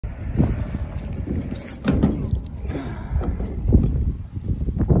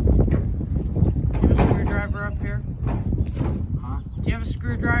Screwdriver up here? Huh? Do you have a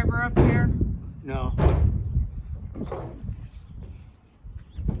screwdriver up here? No.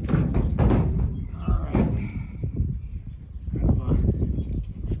 Alright. Kind of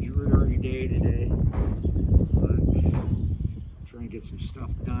a dreary day today, but trying to get some stuff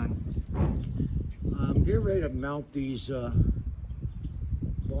done. I'm getting ready to mount these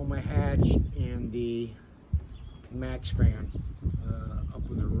Boman hatch and the max fan up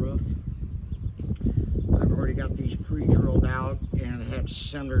on the roof. I've already got these pre-drilled out and have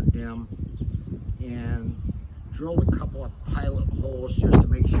centered them and drilled a couple of pilot holes just to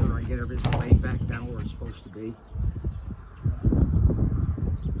make sure I get everything laid back down where it's supposed to be.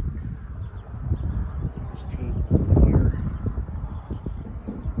 There's tape here.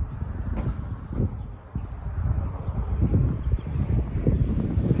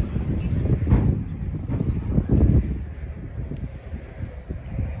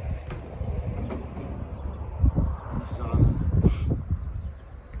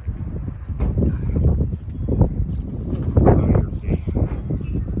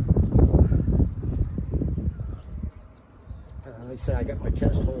 Like I said, I got my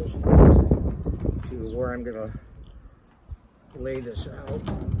test holes to where I'm gonna lay this out.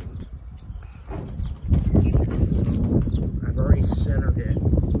 I've already centered it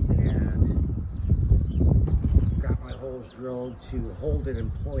and got my holes drilled to hold it in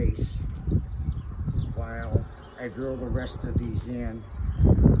place while I drill the rest of these in.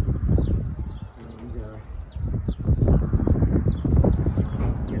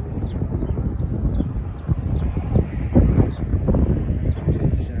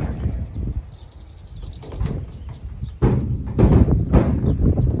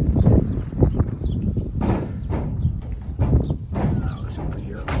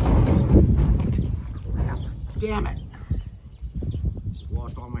 Damn it!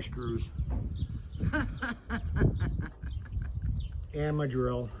 Lost all my screws. And my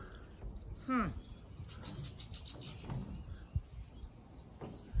drill.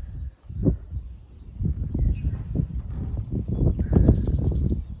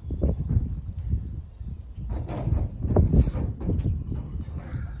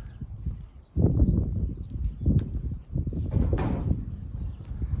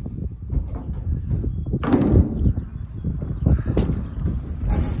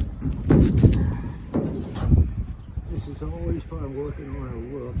 It's always fun working on a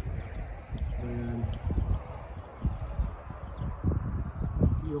roof, and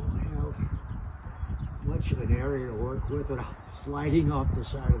you don't have much of an area to work with without sliding off the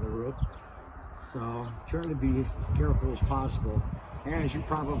side of the roof. So trying to be as careful as possible. And as you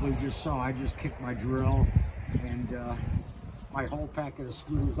probably just saw, I just kicked my drill and my whole packet of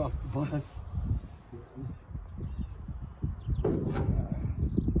screws off the bus.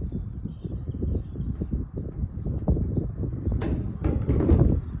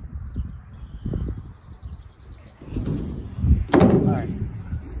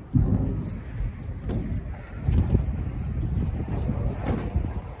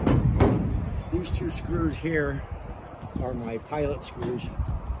 These two screws here are my pilot screws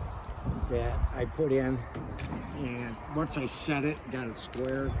that I put in, and once I set it, got it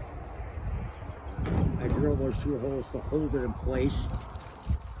squared, I drill those two holes to hold it in place.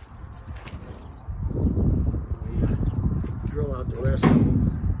 Drill out the rest of them.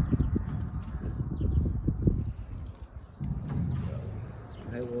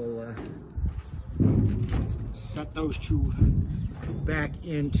 I will set those two back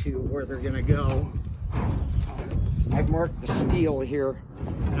into where they're going to go. I've marked the steel here,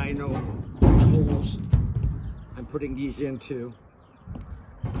 and I know which holes I'm putting these into.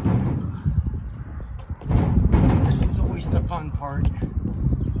 This is always the fun part.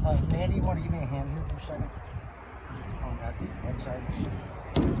 Mandy, you want to give me a hand here for a second? On that one side.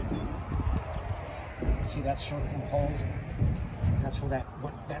 See that circle hole? That's where that.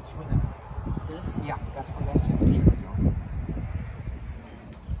 That's where that. This? Yeah, that's where that's going to go.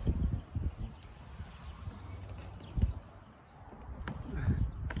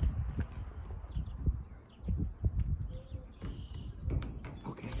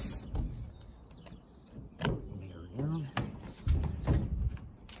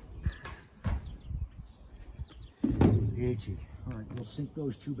 All right, we'll sink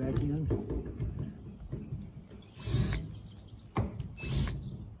those two back in.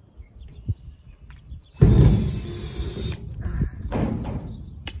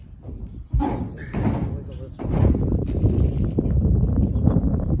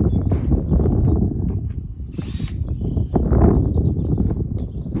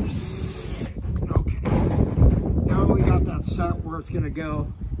 set where it's going to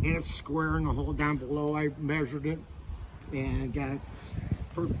go, and it's square in the hole down below. I measured it and got it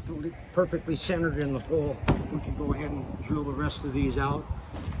perfectly centered in the hole. We can go ahead and drill the rest of these out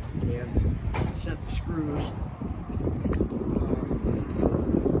and set the screws.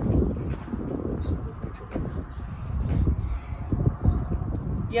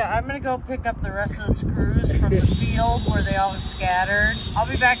 Yeah, I'm gonna go pick up the rest of the screws from the field where they all scattered. I'll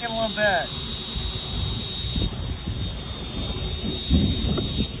be back in a little bit.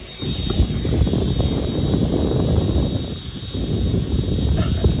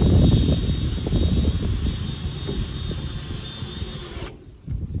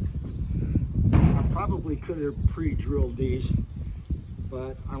 I probably could have pre-drilled these,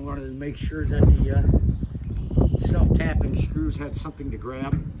 but I wanted to make sure that the self-tapping screws had something to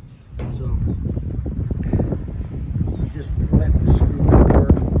grab, so just let the screw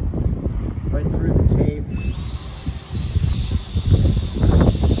work right through the tape.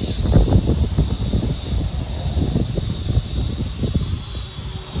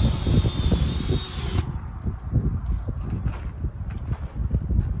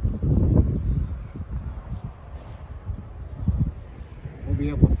 We'll be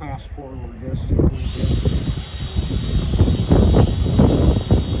able to fast forward this a little bit.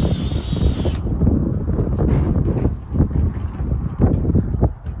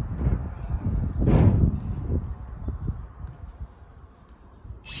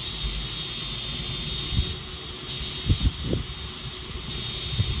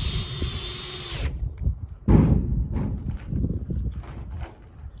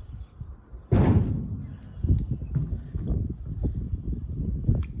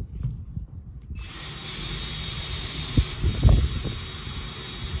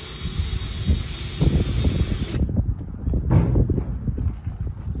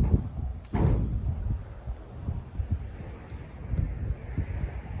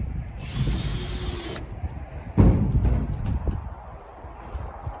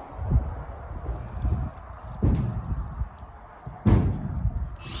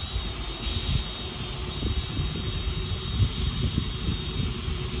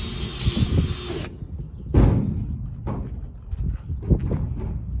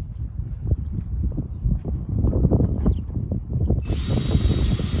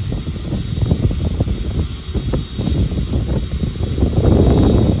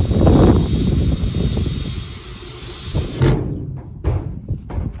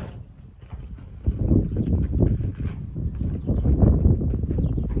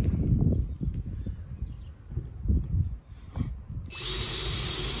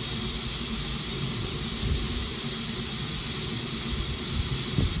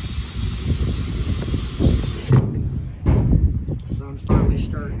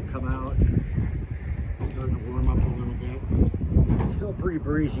 Starting to come out, starting to warm up a little bit. Still pretty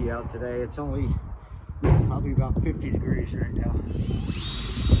breezy out today. It's only probably about 50 degrees right now.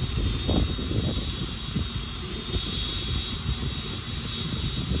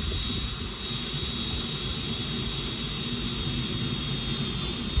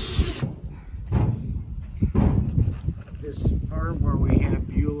 This farm where we have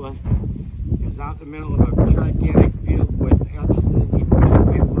Beulah is out in the middle of a gigantic field with absolutely no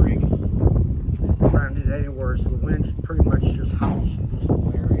windbreak around it anywhere, so the wind pretty much just howls through this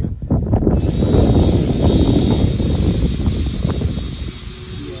whole area.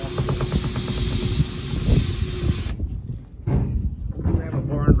 We have a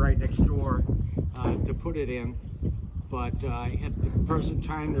barn right next door to put it in, but at the present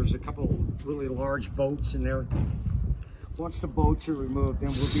time there's a couple really large boats in there. Once the boats are removed, then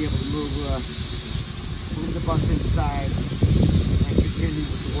we'll be able to move the bus inside and continue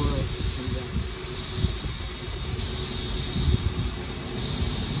with the work.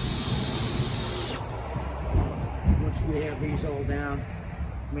 And, once we have these all down,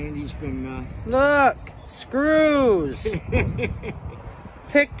 Mandy's been Look, screws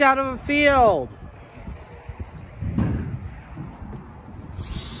picked out of a field.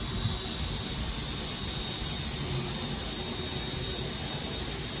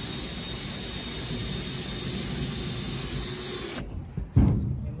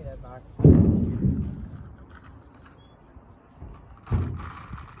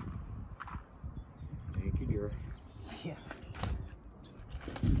 Yeah.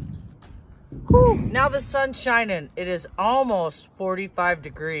 Whew, now the sun's shining. It is almost 45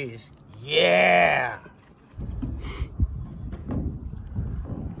 degrees. Yeah.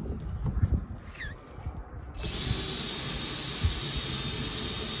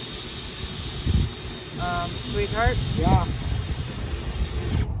 Sweetheart? Yeah.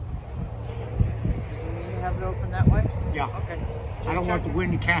 You have it open that way? Yeah. Okay. I don't want the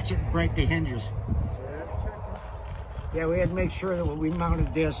wind to catch it and break the hinges. Yeah, we had to make sure that when we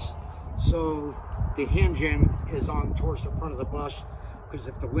mounted this, so the hinge end is on towards the front of the bus, because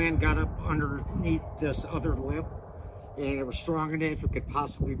if the wind got up underneath this other lip and it was strong enough, it could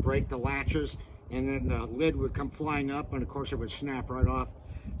possibly break the latches, and then the lid would come flying up, and of course it would snap right off.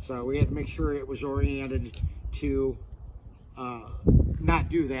 So we had to make sure it was oriented to not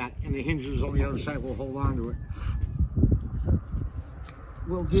do that, and the hinges on the other side will hold on to it.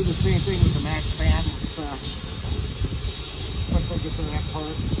 We'll do the same thing with the max fan once we get to that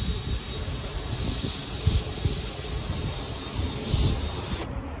part.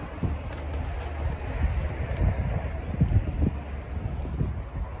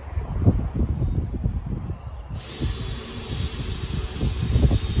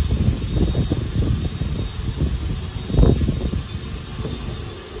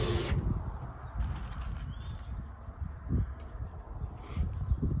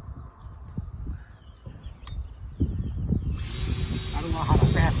 I don't know how to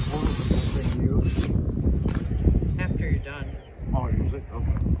fast forward with this thing, you. After you're done. Oh, is it?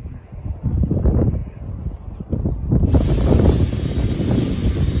 Okay.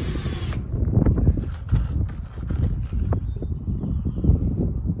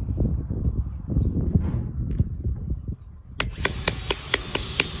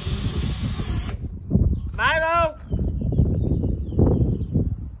 Milo!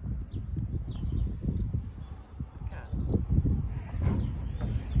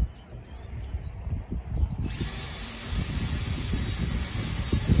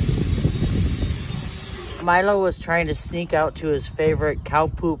 Milo was trying to sneak out to his favorite cow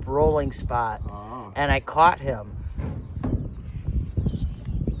poop rolling spot, and I caught him.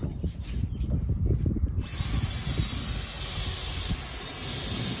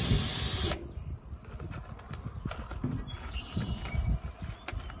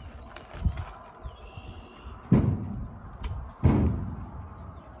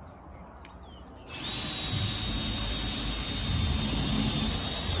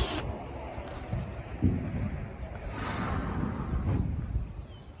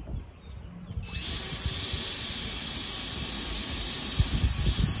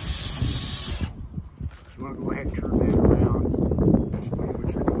 You want to go ahead and turn that around. Explain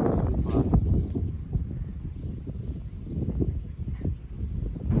what you're doing with the front.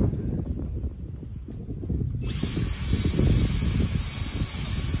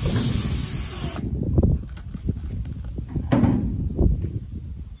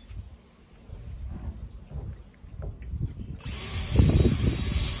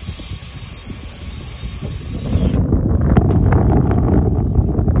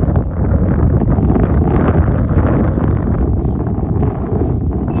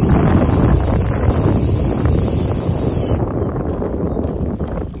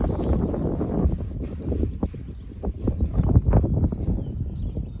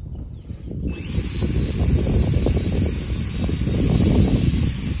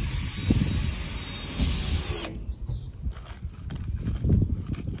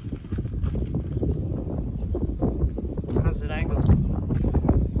 How's it angled?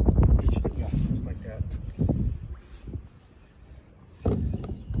 Yeah, just like that.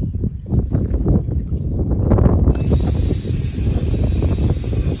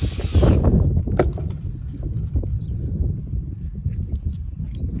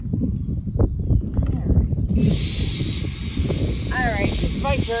 Alright, it's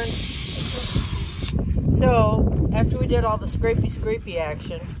my turn. So, after we did all the scrapey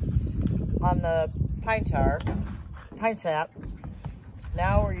action on the pine sap,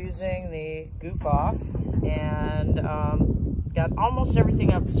 now we're using the goof off, and got almost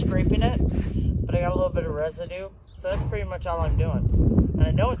everything up scraping it, but I got a little bit of residue, so that's pretty much all I'm doing. And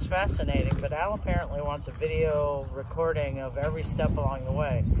I know it's fascinating, but Al apparently wants a video recording of every step along the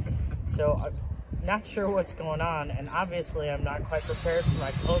way. So I'm not sure what's going on, and obviously I'm not quite prepared for my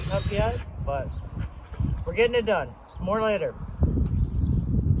close-up yet, but we're getting it done. More later.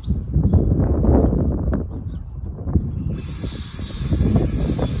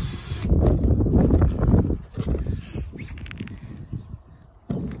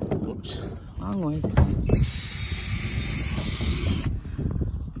 Oops, wrong way.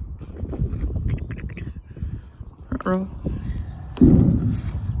 Uh-oh.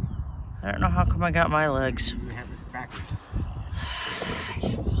 I don't know how come I got my legs. You have it backwards.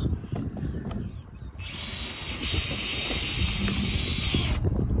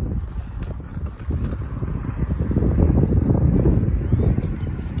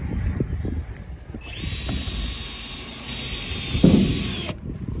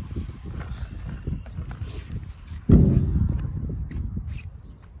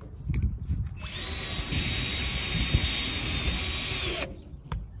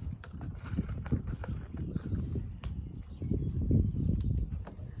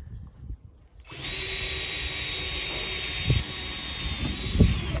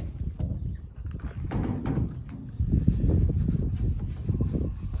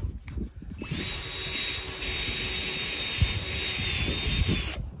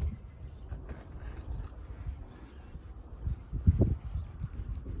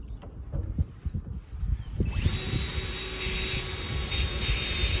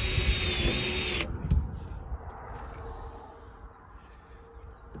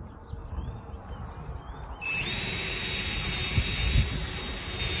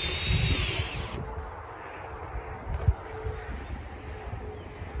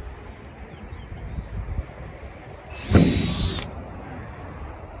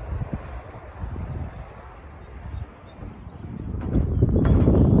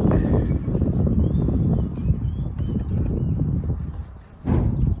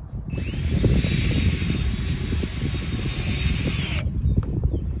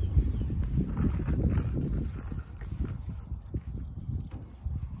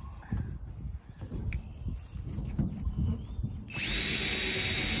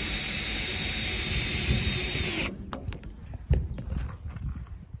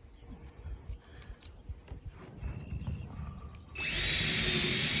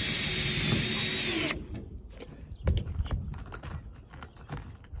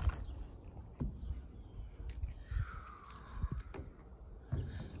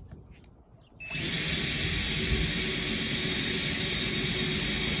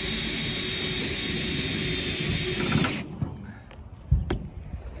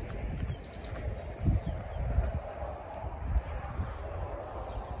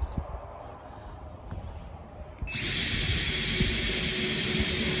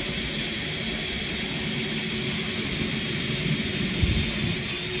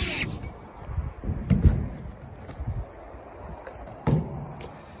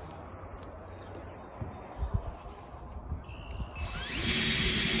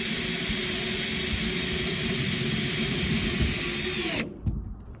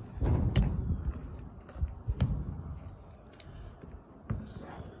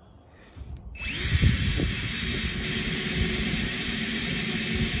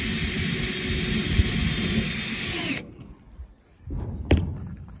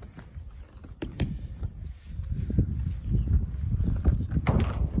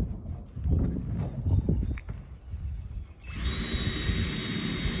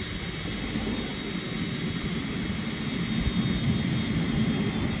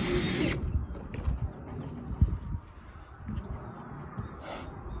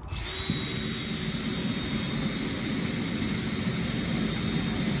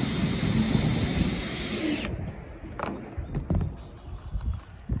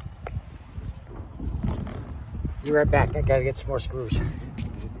 be right back. I gotta get some more screws.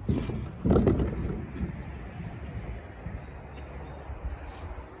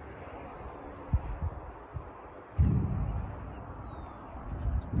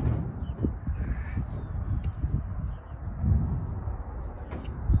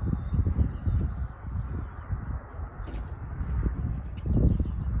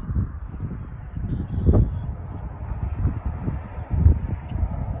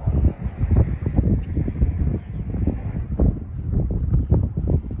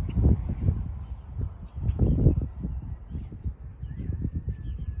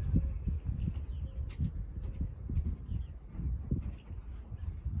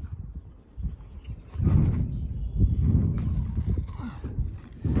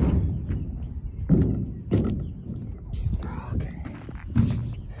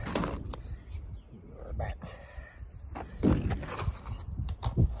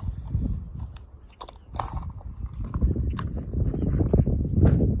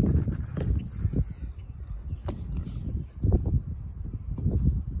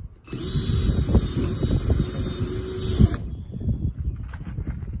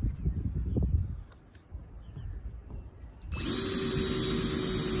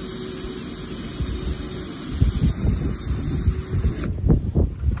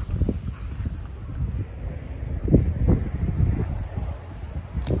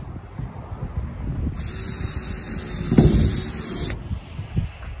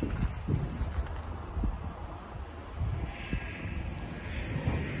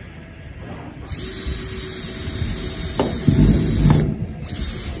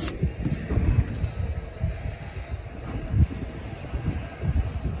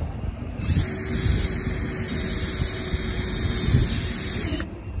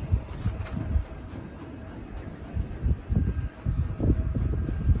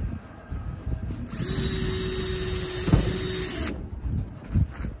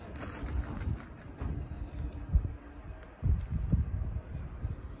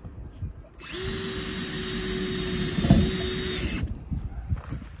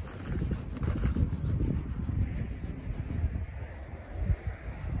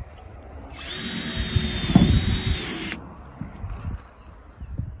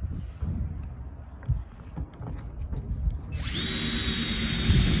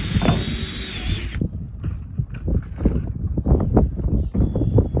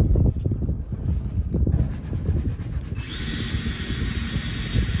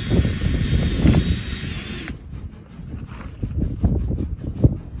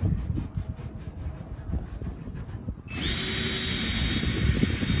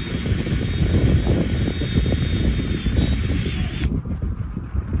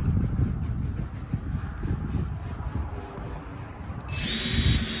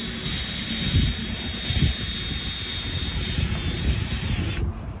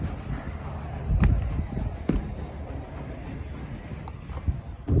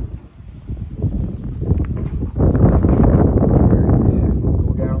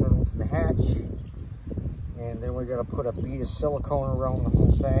 We got to put a bead of silicone around the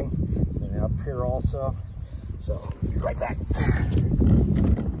whole thing, and up here also. So, be right back.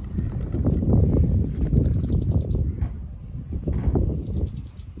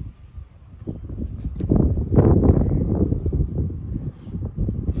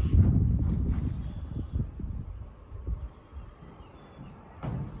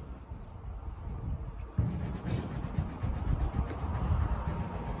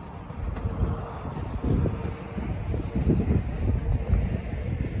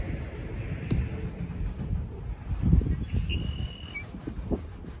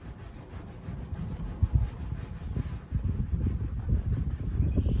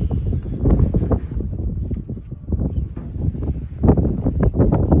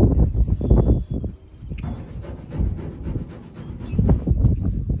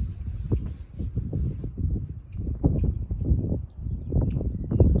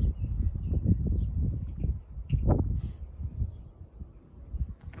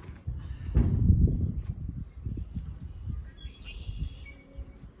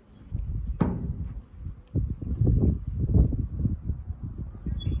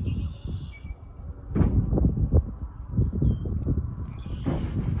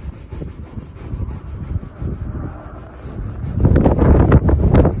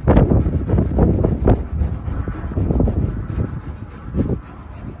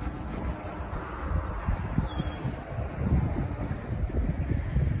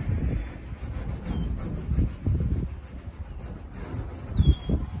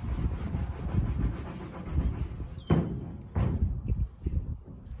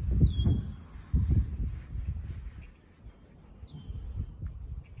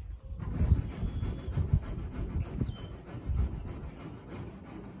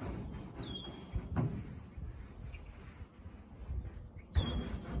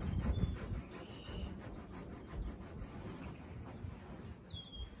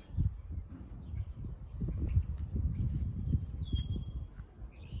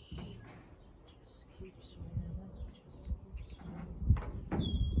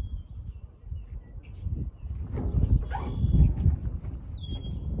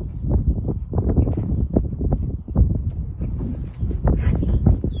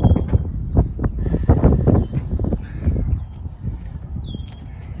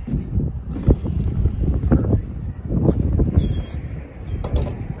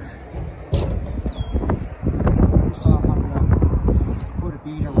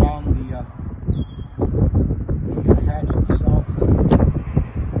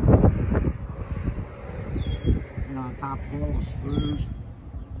 top pull the screws.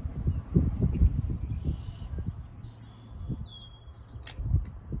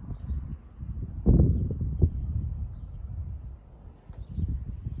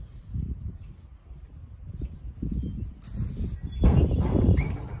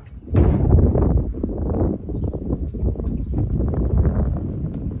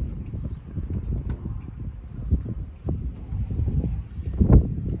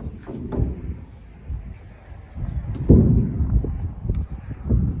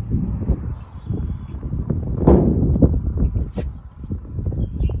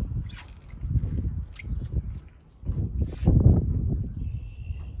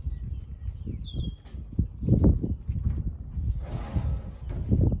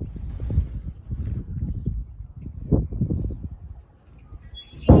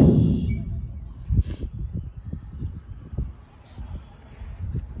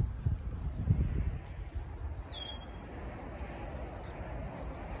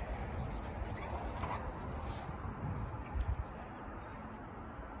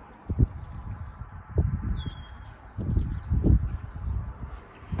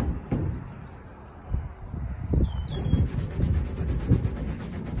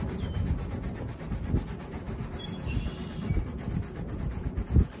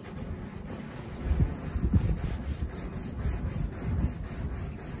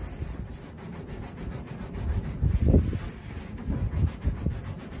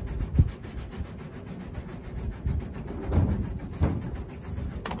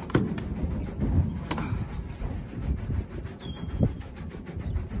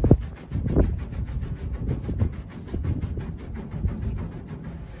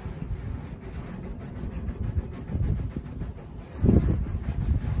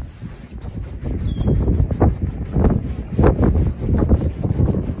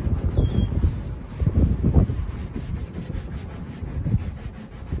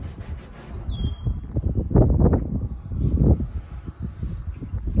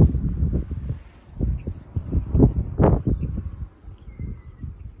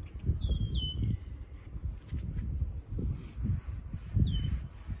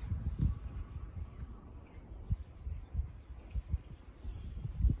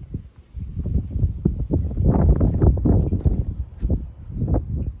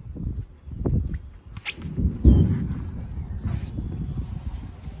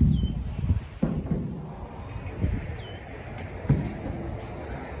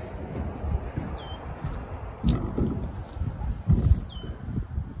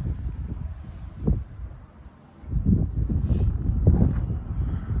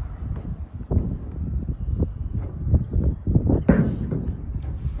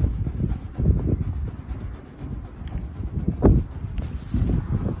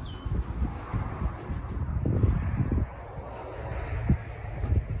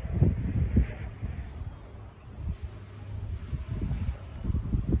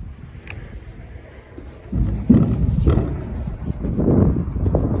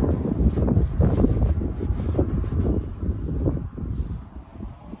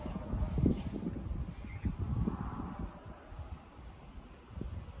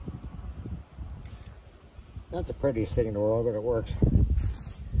 Not the prettiest thing in the world, but it works.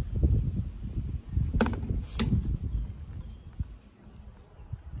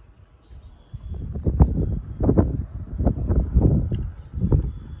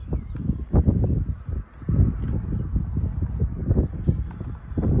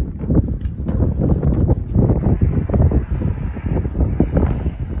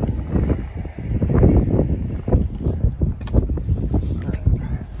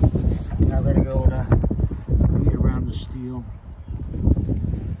 Now we're going to go to beat around the steel.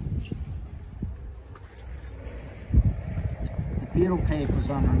 The beetle tape was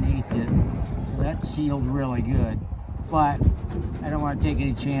underneath it, so that sealed really good. But I don't want to take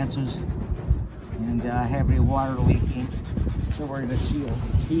any chances and have any water leaking, so we're going to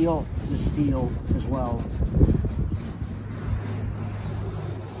seal the steel as well.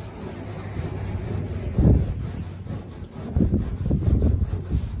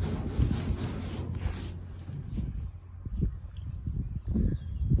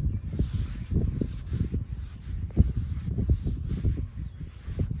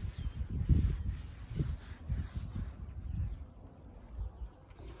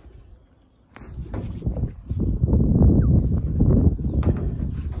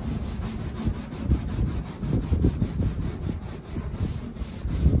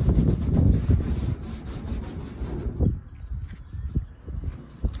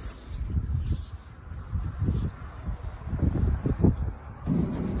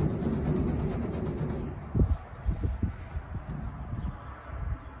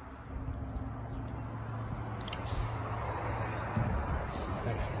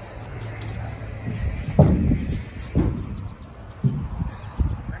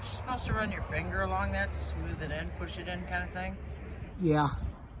 run your finger along that to smooth it in, push it in kind of thing? Yeah.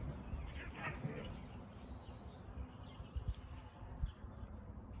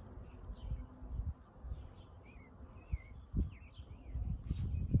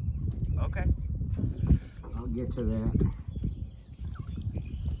 Okay. I'll get to that.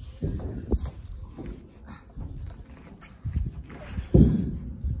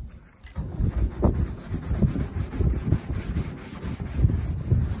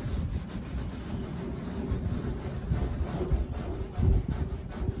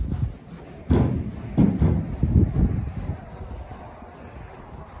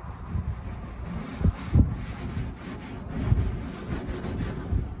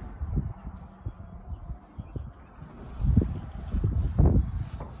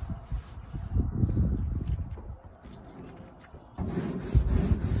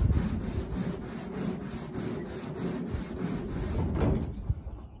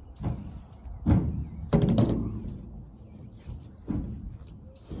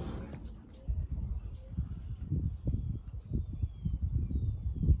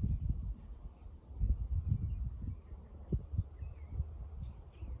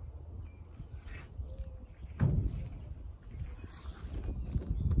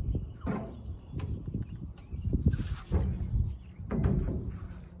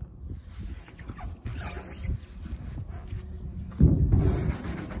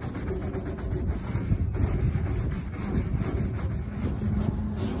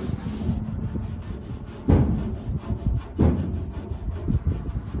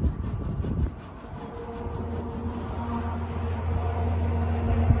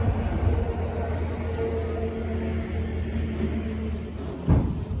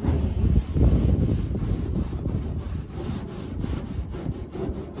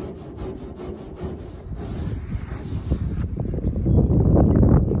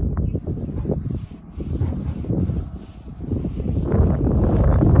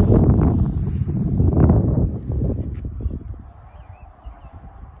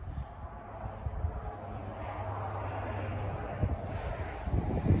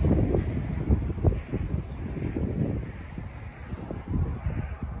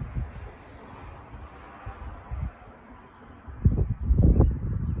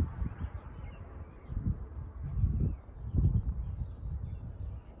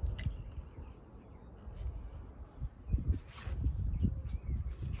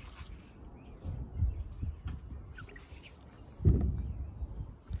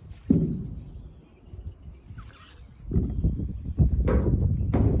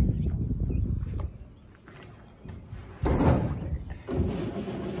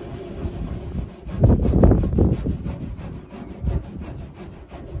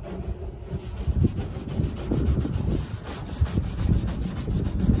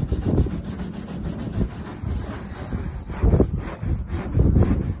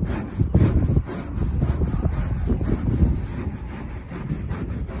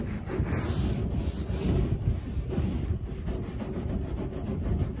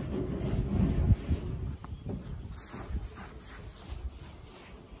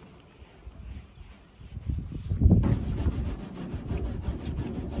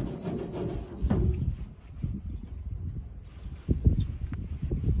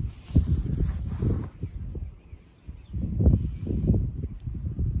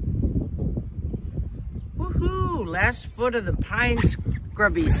 Last foot of the pine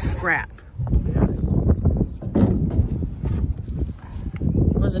scrubby scrap. I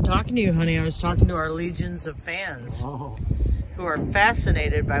wasn't talking to you, honey. I was talking to our legions of fans who are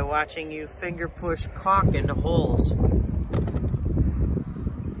fascinated by watching you finger push caulk into holes.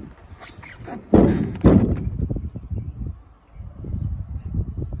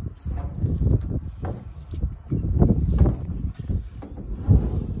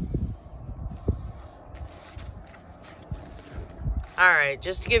 All right,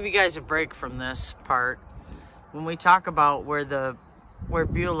 just to give you guys a break from this part, when we talk about where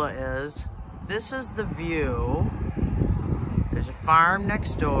Beulah is, this is the view. There's a farm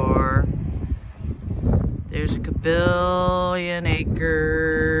next door. There's a kabillion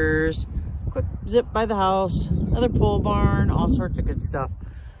acres. Quick zip by the house, another pole barn, all sorts of good stuff.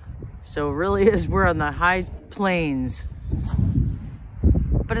 So it really is, we're on the high plains.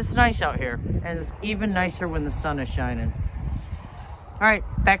 But it's nice out here, and it's even nicer when the sun is shining. All right,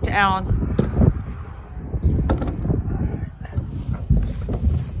 back to Alan.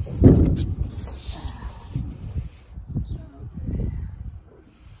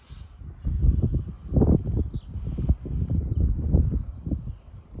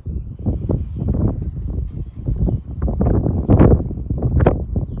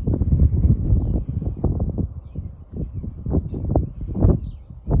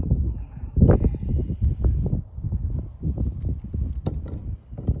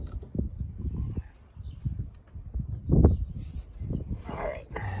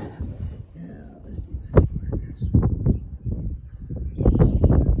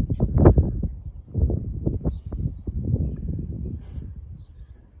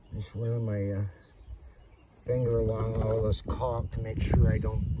 running my finger along all this caulk to make sure I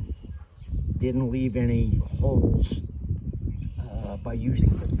didn't leave any holes by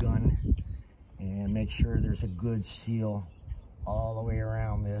using the gun, and make sure there's a good seal all the way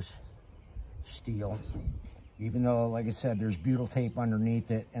around this steel. Even though, like I said, there's butyl tape underneath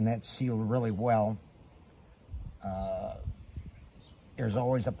it and that's sealed really well, there's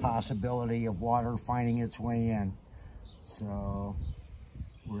always a possibility of water finding its way in. So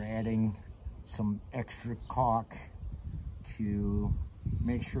we're adding some extra caulk to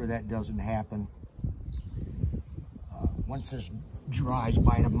make sure that doesn't happen. Once this dries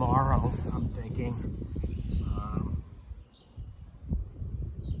by tomorrow, I'm thinking,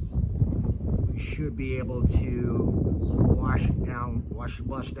 we should be able to wash the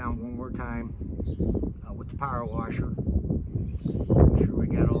bus down one more time with the power washer. Make sure we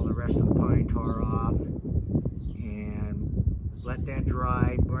got all the rest of the pine tar off and let that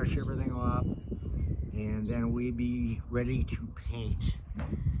dry, brush everything off, and then we'd be ready to paint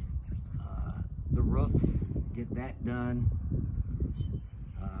the roof, get that done.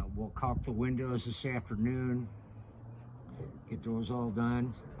 We'll caulk the windows this afternoon, get those all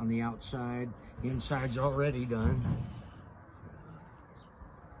done on the outside. The inside's already done.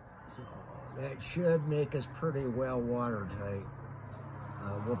 So that should make us pretty well watertight.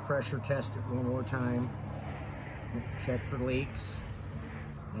 We'll pressure test it one more time, check for leaks,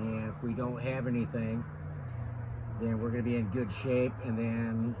 and if we don't have anything, then we're going to be in good shape, and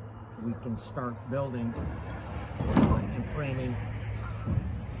then we can start building and framing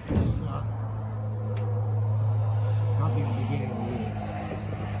this probably the beginning of the week,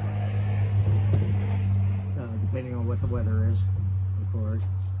 depending on what the weather is, of course.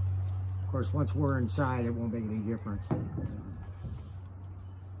 Of course, once we're inside, it won't make any difference.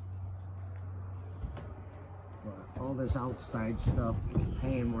 But all this outside stuff is a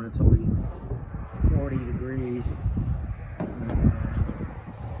pain when it's only 40 degrees.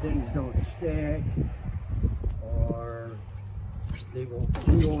 Things don't stick, or they will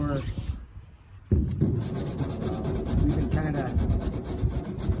cure. We've been kind of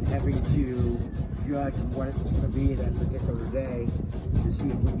having to judge what it's going to be that particular day to see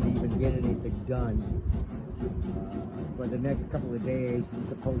if we can even get anything done. For the next couple of days, it's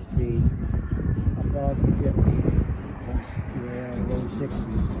supposed to be above 50, low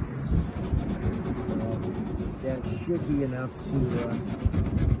 60s. So that should be enough to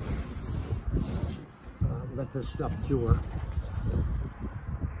let this stuff cure.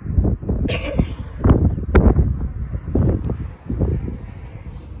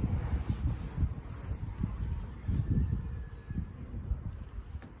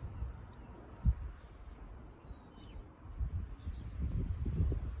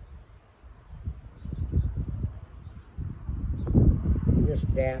 This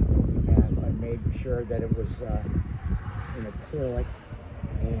dap that we have, I made sure that it was in acrylic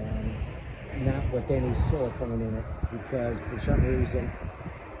and not with any silicone in it, because for some reason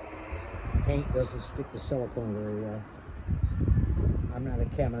paint doesn't stick to silicone very well. I'm not a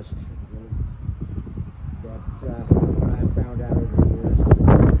chemist, but I found out over the years.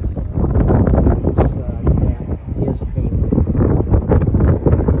 So this dap is painted.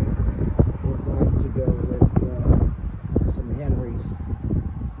 We're going to go with some Henrys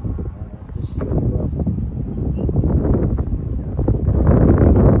to seal the roof.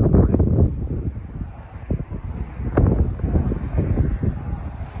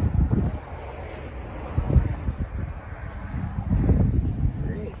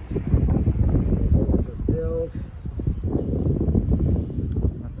 Great. Those are fills.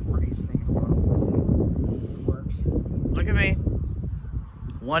 Not the prettiest thing in the world, but it works. Look at me.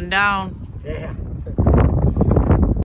 One down. Yeah.